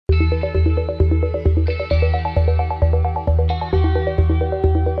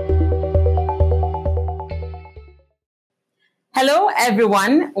Hello,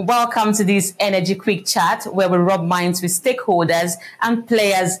 everyone. Welcome to this Energy Quick Chat, where we rub minds with stakeholders and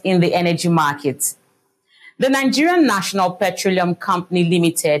players in the energy market. The Nigerian National Petroleum Company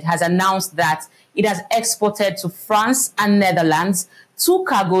Limited has announced that it has exported to France and Netherlands two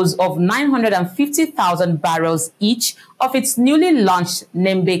cargoes of 950,000 barrels each of its newly launched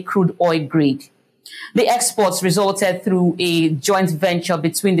Nembe crude oil grade. The exports resulted through a joint venture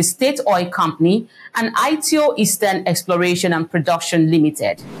between the State Oil Company and ITO Eastern Exploration and Production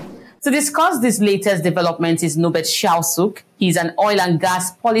Limited. To discuss this latest development is Norbert Shialsuk. He's an oil and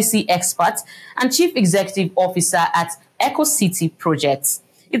gas policy expert and Chief Executive Officer at Ecocity Projects.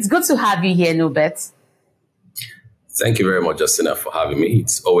 It's good to have you here, Norbert. Thank you very much, Justina, for having me.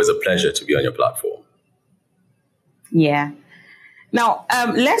 It's always a pleasure to be on your platform. Yeah. Now,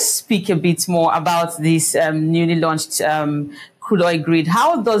 let's speak a bit more about this newly launched crude oil grid.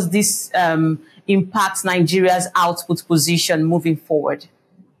 How does this impact Nigeria's output position moving forward?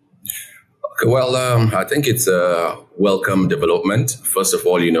 Okay, well, I think it's a welcome development. First of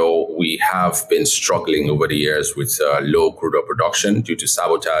all, we have been struggling over the years with low crude oil production due to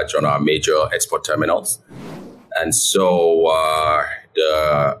sabotage on our major export terminals. And so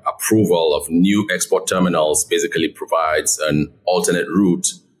the approval of new export terminals basically provides an alternate route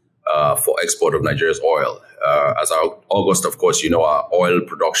for export of Nigeria's oil. As of August, of course, our oil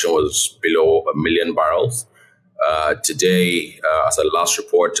production was below 1 million barrels. Today, as a last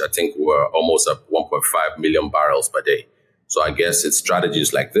report, I think we're almost at 1.5 million barrels per day. So I guess it's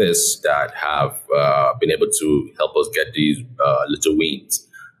strategies like this that have been able to help us get these little wins.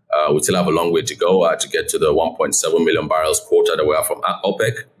 We still have a long way to go to get to the 1.7 million barrels quota that we have from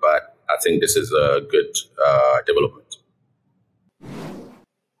OPEC, but I think this is a good development.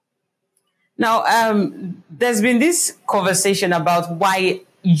 Now, there's been this conversation about why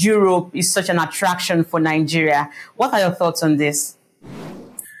Europe is such an attraction for Nigeria. What are your thoughts on this?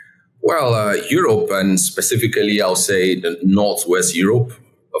 Well, Europe, and specifically, I'll say the Northwest Europe,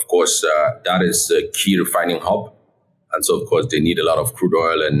 of course, that is a key refining hub. And so, of course, they need a lot of crude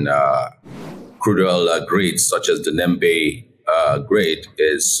oil, and crude oil grades such as the Nembe grade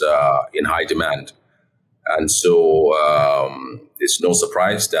is in high demand. And so it's no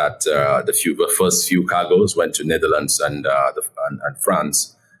surprise that the first few cargoes went to Netherlands and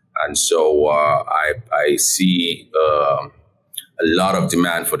France. And so I see a lot of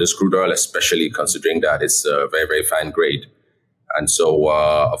demand for this crude oil, especially considering that it's a very, very fine grade. And so,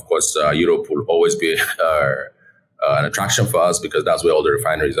 of course, Europe will always be an attraction for us because that's where all the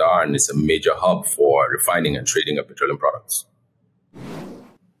refineries are, and it's a major hub for refining and trading of petroleum products.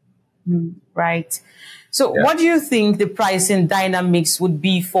 Right. So what do you think the pricing dynamics would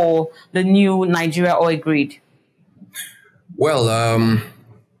be for the new Nigeria oil grid? Well,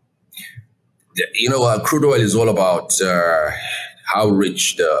 crude oil is all about how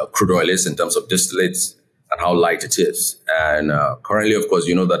rich the crude oil is in terms of distillates and how light it is. And currently, of course,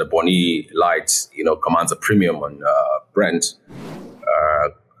 you know that the Bonny Light, commands a premium on Brent.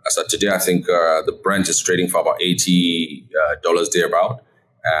 As of today, I think the Brent is trading for about $80 thereabout,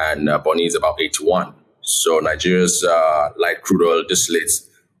 and Bonny is about 81. So Nigeria's light crude oil distillates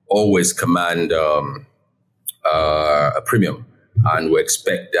always command a premium. And we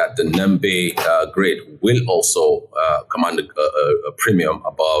expect that the Nembe grade will also command a premium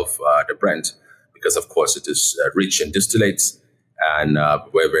above the Brent, because, of course, it is rich in distillates and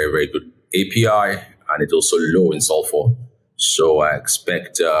very, very, very good API, and it's also low in sulfur. So I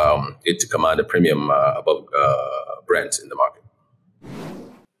expect it to command a premium above Brent in the market.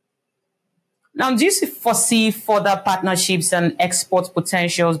 Now, do you foresee further partnerships and export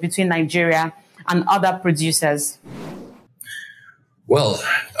potentials between Nigeria and other producers? Well,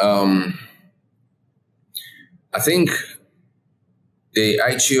 I think the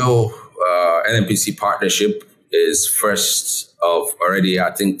ITO NNPC partnership is first of already, I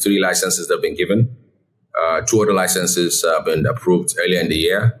think, 3 licenses that have been given. 2 other licenses have been approved earlier in the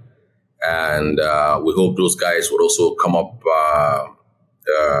year. And we hope those guys would also come up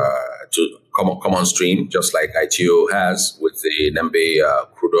to come on stream, just like ITO has with the Nembe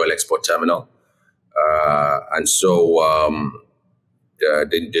crude oil export terminal. And so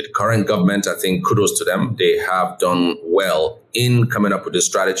the current government, I think, kudos to them. They have done well in coming up with this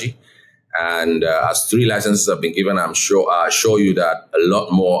strategy. And as 3 licenses have been given, I'm sure I assure you that a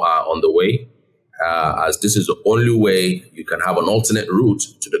lot more are on the way, as this is the only way you can have an alternate route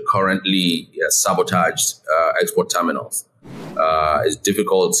to the currently sabotaged export terminals. It's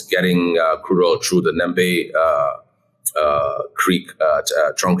difficult getting crude oil through the Nembe Creek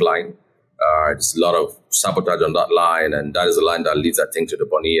trunk line. There's a lot of sabotage on that line, and that is the line that leads, I think, to the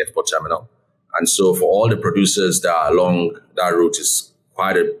Bonny export terminal. And so for all the producers that are along that route, is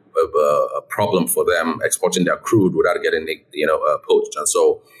quite a problem for them exporting their crude without getting poached. And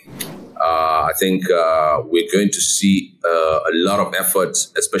so I think we're going to see a lot of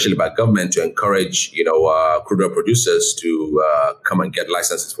efforts, especially by government, to encourage crude oil producers to come and get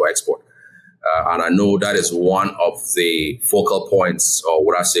licenses for export. And I know that is one of the focal points, or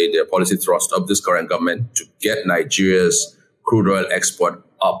what I say, the policy thrust of this current government, to get Nigeria's crude oil export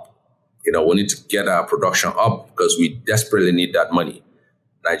up. We need to get our production up because we desperately need that money.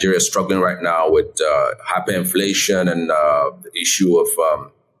 Nigeria is struggling right now with hyperinflation and the issue of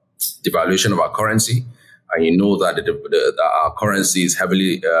devaluation of our currency. And you know that our currency is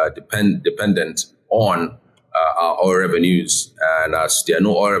heavily dependent on our oil revenues. And as there are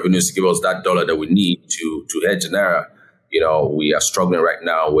no oil revenues to give us that dollar that we need to hedge the naira, we are struggling right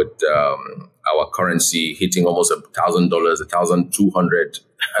now with our currency hitting almost $1,000, $1,200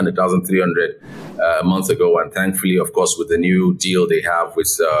 and $1,300 a month ago. And thankfully, of course, with the new deal they have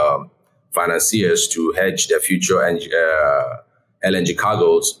with financiers to hedge their future LNG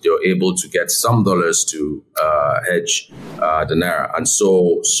cargoes, they're able to get some dollars to hedge the naira. And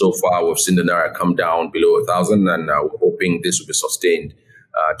so far, we've seen the naira come down below 1,000, and we're hoping this will be sustained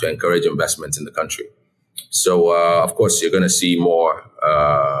to encourage investment in the country. So, of course, you're going to see more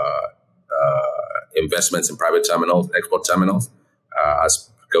investments in private terminals, export terminals,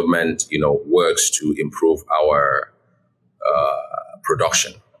 as government, works to improve our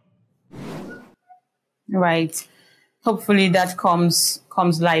production. Right. Hopefully that comes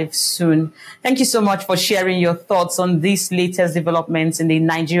live soon. Thank you so much for sharing your thoughts on these latest developments in the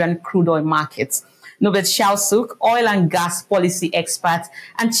Nigerian crude oil markets. Norbert Shialsuk, oil and gas policy expert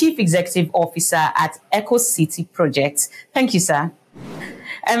and chief executive officer at Ecocity project. Thank you, sir.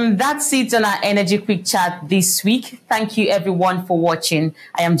 And that's it on our Energy Quick Chat this week. Thank you everyone for watching.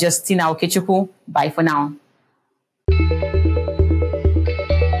 I am Justina Okechukwu. Bye for now.